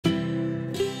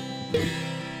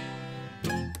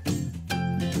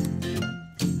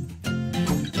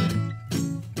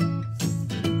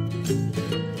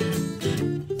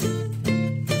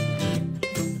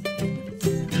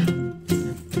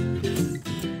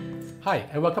Hi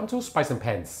and welcome to Spice and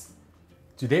Pans.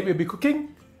 Today we'll be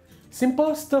cooking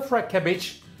simple stir-fried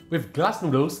cabbage with glass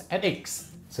noodles and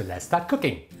eggs. So let's start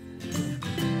cooking.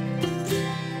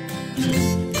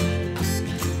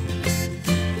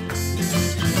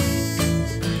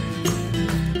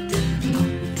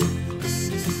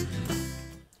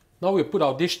 Now we'll put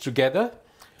our dish together.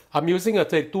 I'm using a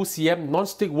 32cm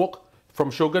non-stick wok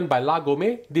from Shogun by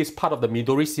Gourmet. This is part of the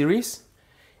Midori series.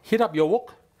 Heat up your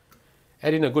wok.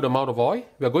 Add in a good amount of oil.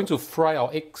 We are going to fry our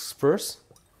eggs first.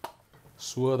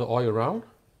 Swirl the oil around.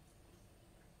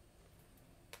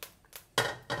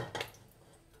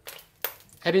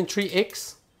 Add in 3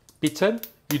 eggs, beaten.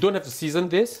 You don't have to season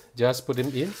this, just put them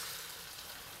in.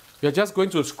 We are just going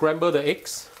to scramble the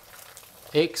eggs,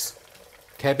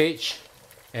 cabbage,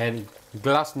 and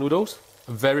glass noodles.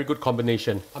 A very good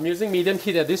combination. I'm using medium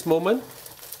heat at this moment.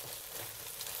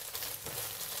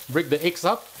 Break the eggs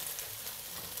up.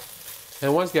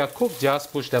 And once they are cooked,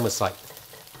 just push them aside.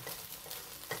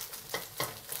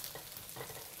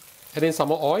 Add in some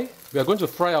more oil. We are going to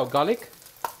fry our garlic.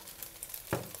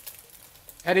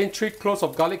 Add in 3 cloves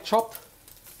of garlic chopped.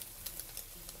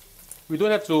 We don't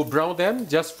have to brown them,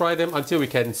 just fry them until we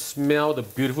can smell the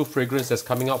beautiful fragrance that's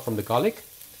coming out from the garlic.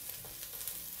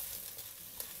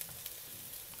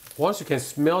 Once you can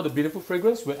smell the beautiful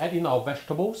fragrance, we'll add in our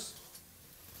vegetables.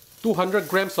 200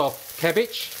 grams of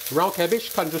cabbage, round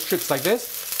cabbage, cut into strips like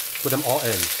this. Put them all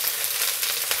in.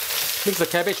 Mix the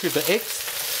cabbage with the eggs.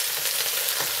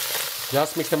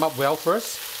 Just mix them up well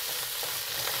first.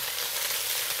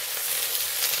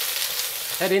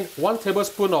 Add in 1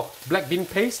 tablespoon of black bean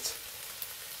paste.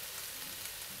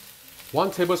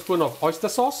 1 tablespoon of oyster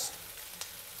sauce.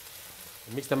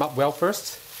 Mix them up well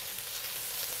first.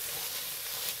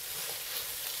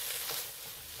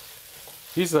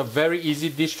 This is a very easy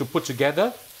dish to put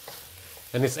together,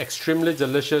 and it's extremely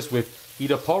delicious with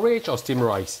either porridge or steamed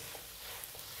rice.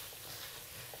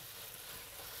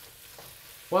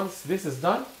 Once this is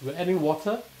done, we'll add in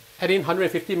water. Add in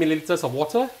 150 milliliters of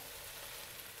water.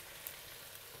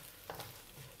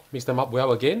 Mix them up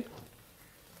well again.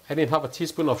 Add in half a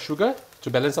teaspoon of sugar to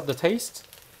balance up the taste.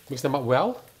 Mix them up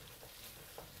well.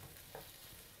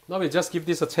 Now we'll just give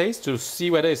this a taste to see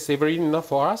whether it's savory enough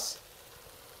for us.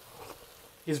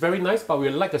 It's very nice, but we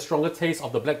like a stronger taste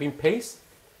of the black bean paste.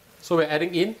 So we're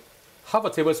adding in half a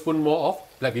tablespoon more of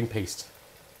black bean paste.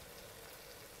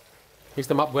 Mix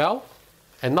them up well.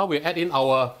 And now we add in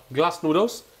our glass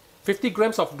noodles. 50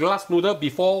 grams of glass noodle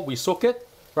before we soak it.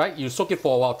 Right? You soak it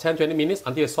for about 10-20 minutes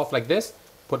until it's soft like this.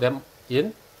 Put them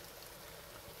in.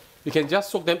 You can just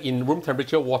soak them in room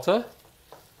temperature water.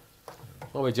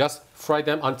 Now we just fry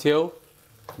them until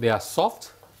they are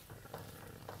soft.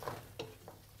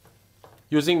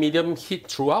 Using medium heat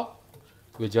throughout,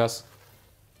 we just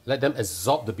let them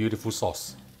absorb the beautiful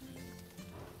sauce.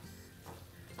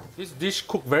 This dish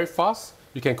cooks very fast.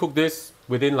 You can cook this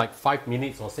within like 5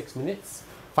 minutes or 6 minutes.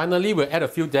 Finally, we'll add a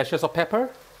few dashes of pepper.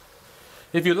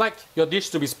 If you like your dish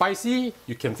to be spicy,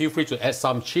 you can feel free to add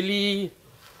some chili.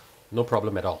 No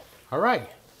problem at all. Alright,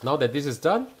 now that this is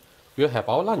done, we'll have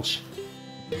our lunch.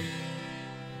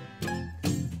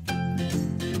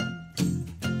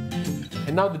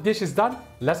 And now the dish is done,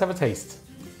 let's have a taste.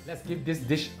 Let's give this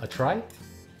dish a try.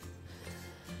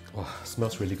 Oh, it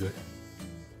smells really good.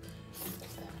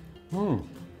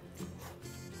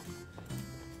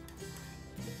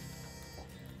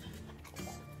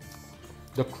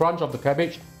 The crunch of the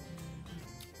cabbage,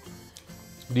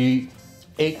 the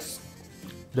eggs,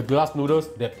 the glass noodles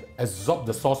that absorb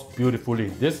the sauce beautifully.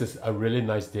 This is a really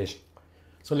nice dish.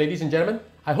 So ladies and gentlemen,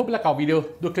 I hope you like our video.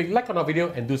 Do click like on our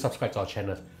video and do subscribe to our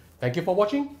channel. Thank you for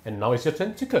watching, and now it's your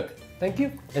turn to cook. Thank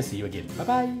you, and see you again.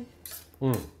 Bye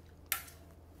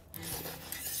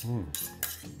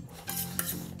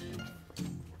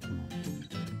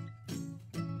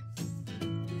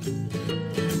bye.